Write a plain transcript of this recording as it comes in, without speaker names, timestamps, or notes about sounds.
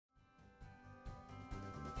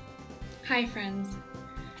Hi friends.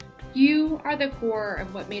 You are the core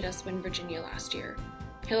of what made us win Virginia last year.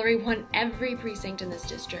 Hillary won every precinct in this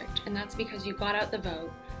district, and that's because you got out the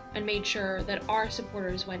vote and made sure that our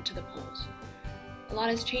supporters went to the polls. A lot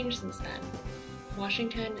has changed since then.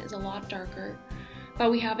 Washington is a lot darker, but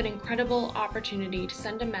we have an incredible opportunity to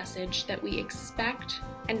send a message that we expect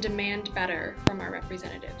and demand better from our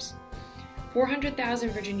representatives. 400,000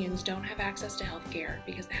 Virginians don't have access to health care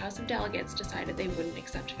because the House of Delegates decided they wouldn't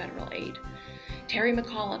accept federal aid. Terry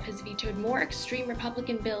McAuliffe has vetoed more extreme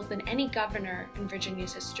Republican bills than any governor in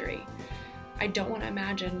Virginia's history. I don't want to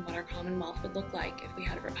imagine what our Commonwealth would look like if we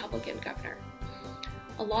had a Republican governor.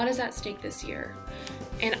 A lot is at stake this year,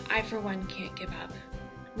 and I, for one, can't give up.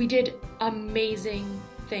 We did amazing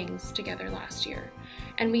things together last year,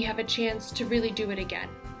 and we have a chance to really do it again.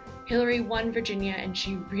 Hillary won Virginia, and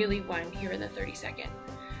she really won here in the 32nd.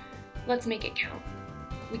 Let's make it count.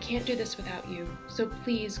 We can't do this without you, so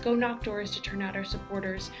please go knock doors to turn out our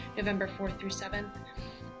supporters November 4th through 7th.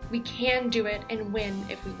 We can do it and win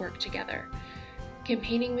if we work together.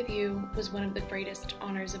 Campaigning with you was one of the greatest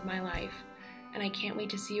honors of my life, and I can't wait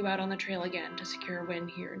to see you out on the trail again to secure a win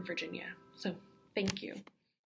here in Virginia. So, thank you.